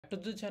to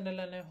the channel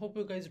and I hope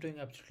you guys doing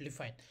absolutely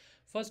fine.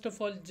 First of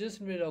all,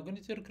 just log in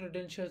with your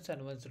credentials,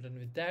 and once you're done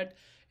with that,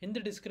 in the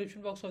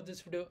description box of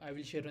this video I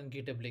will share one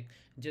GitHub link.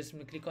 Just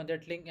click on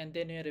that link and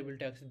then you are able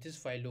to access this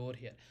file over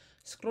here.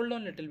 Scroll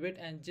down a little bit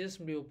and just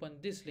open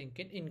this link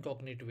in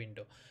incognito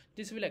window.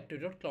 This will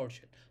activate your Cloud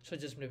shell. So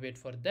just wait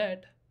for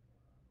that.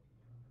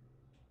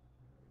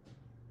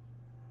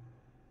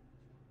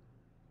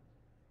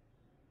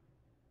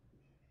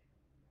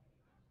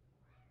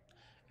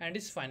 And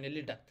it's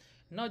finally done.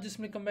 Now just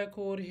come back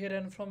over here,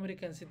 and from here you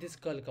can see this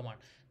curl command.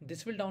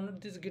 This will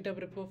download this GitHub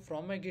repo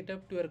from my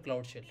GitHub to your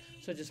Cloud shell.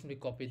 So just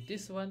copy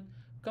this one,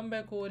 come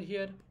back over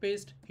here,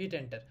 paste, hit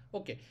enter.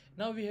 Okay,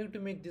 now we have to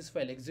make this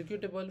file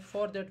executable.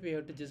 For that we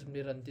have to just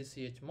run this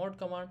chmod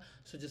command.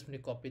 So just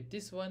copy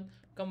this one,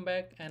 come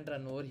back and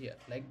run over here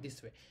like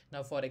this way.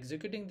 Now for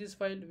executing this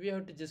file we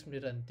have to just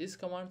run this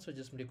command. So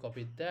just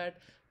copy that,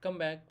 come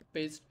back,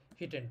 paste,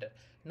 hit enter.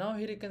 Now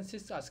here you can see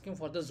it's asking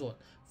for the zone.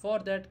 For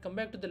that, come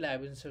back to the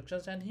lab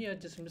instructions and here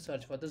just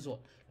search for the zone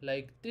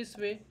like this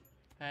way,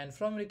 and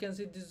from here you can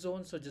see this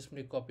zone. So just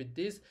copy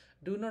this.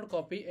 Do not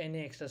copy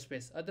any extra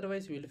space,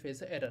 otherwise you will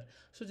face an error.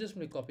 So just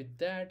copy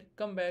that,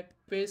 come back,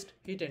 paste,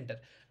 hit enter.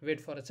 Wait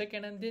for a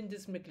second and then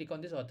just click on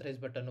this authorize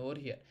button over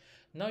here.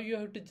 Now you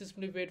have to just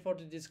wait for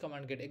this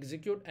command get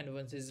execute, and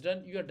once it's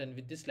done you are done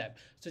with this lab.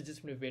 So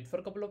just wait for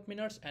a couple of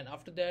minutes and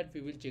after that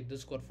we will check the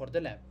score for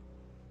the lab.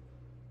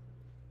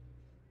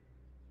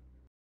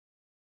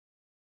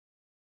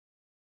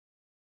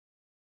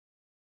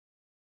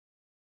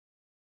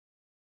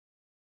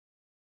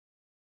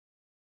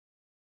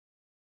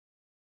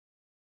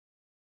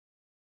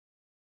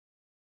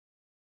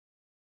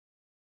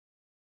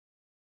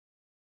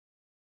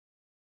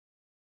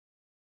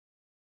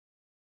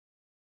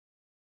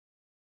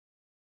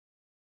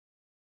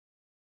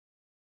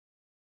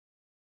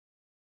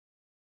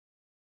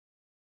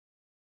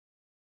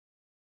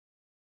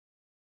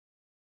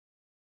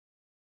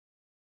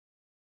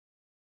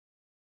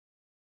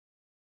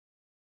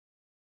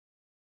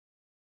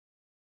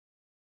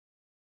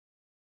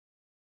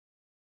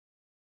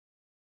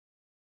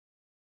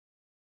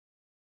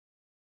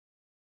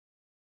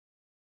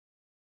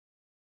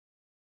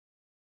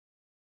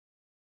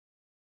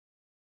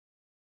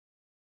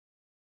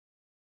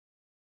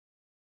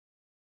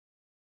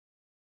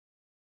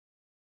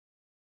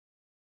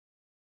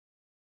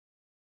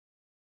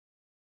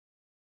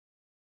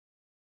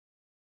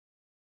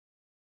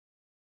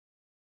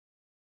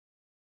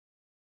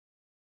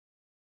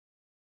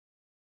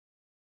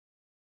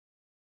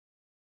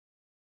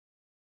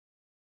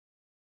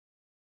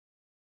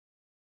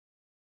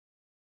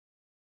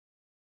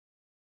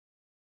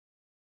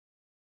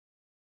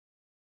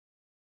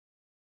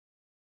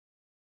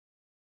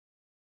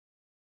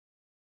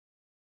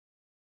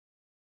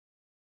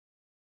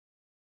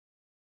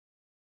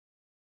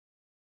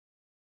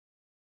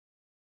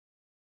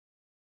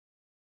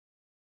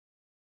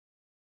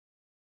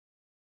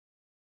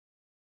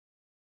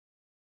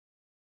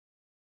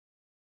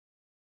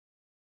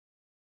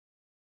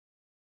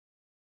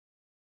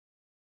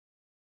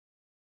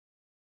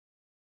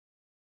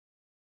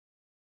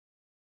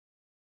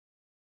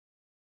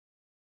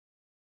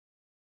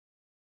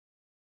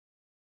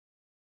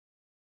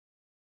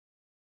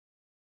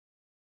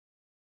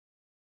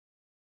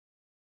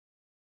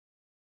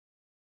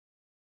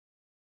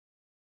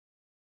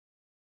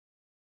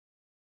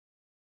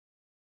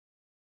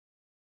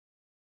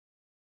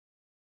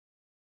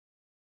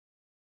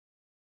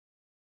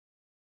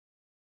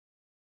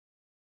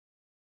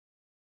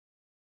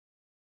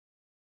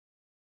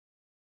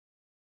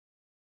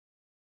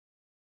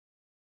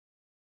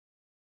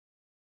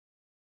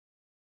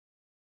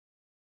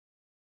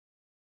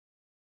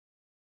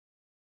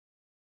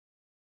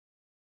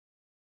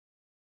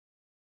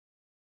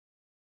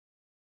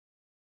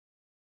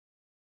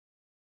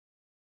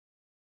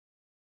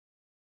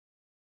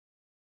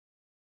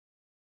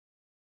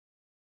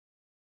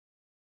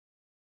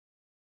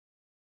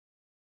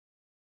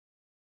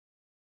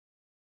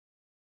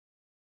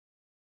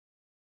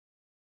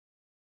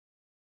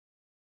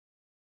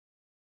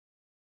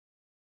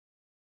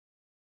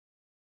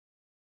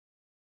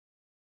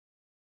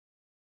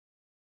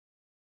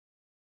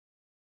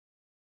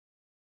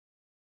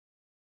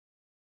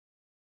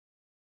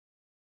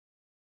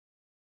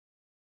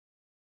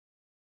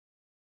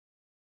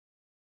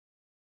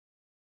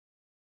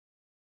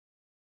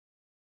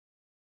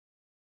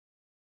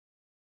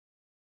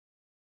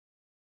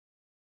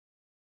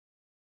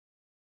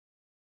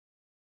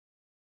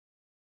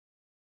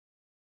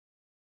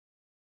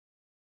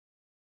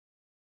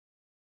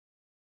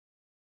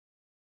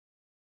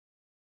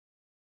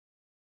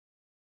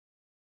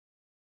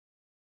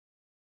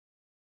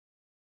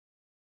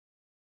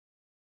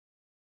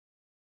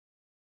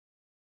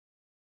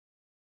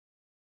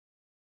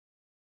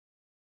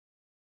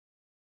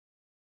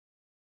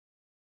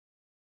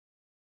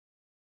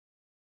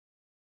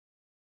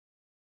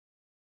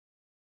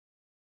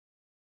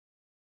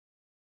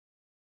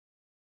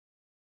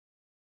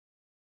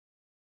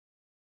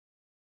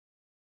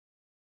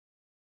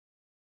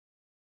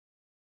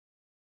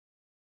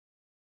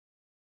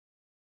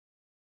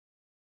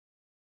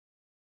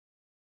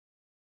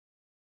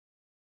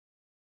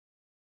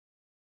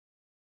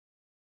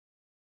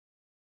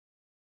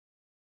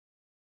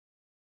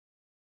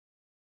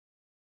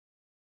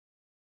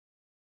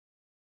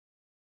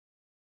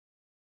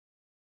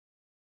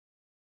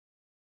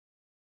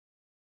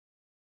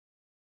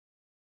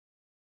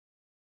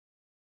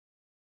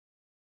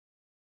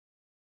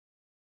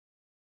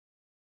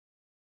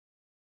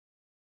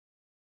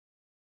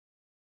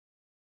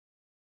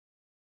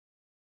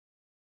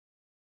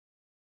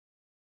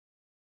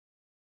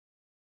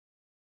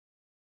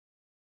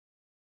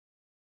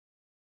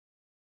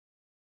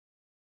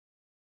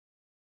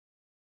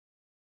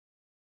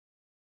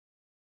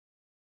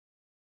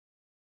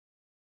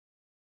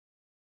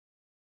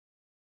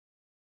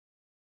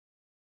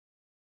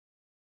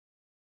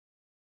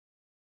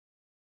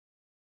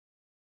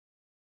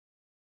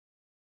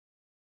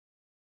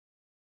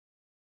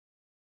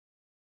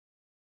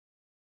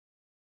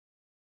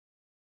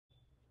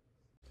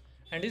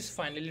 and is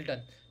finally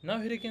done. Now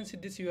here you can see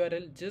this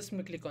URL. Just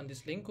click on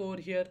this link over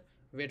here,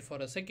 wait for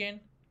a second.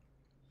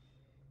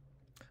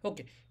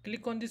 Okay,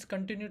 click on this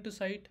continue to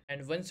site,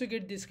 and once you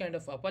get this kind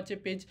of Apache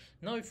page,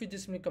 now if you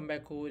just come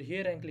back over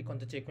here and click on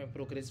the check my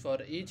progress for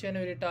each and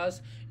every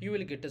task, you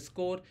will get a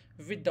score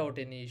without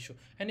any issue.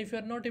 And if you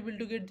are not able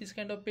to get this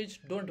kind of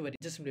page, don't worry,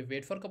 just simply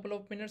wait for a couple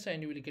of minutes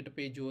and you will get a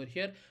page over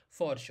here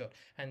for sure.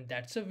 And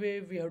that's the way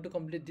we have to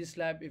complete this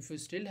lab. If you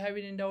still have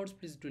any doubts,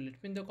 please do let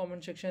me in the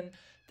comment section.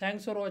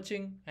 Thanks for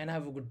watching and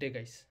have a good day,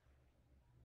 guys.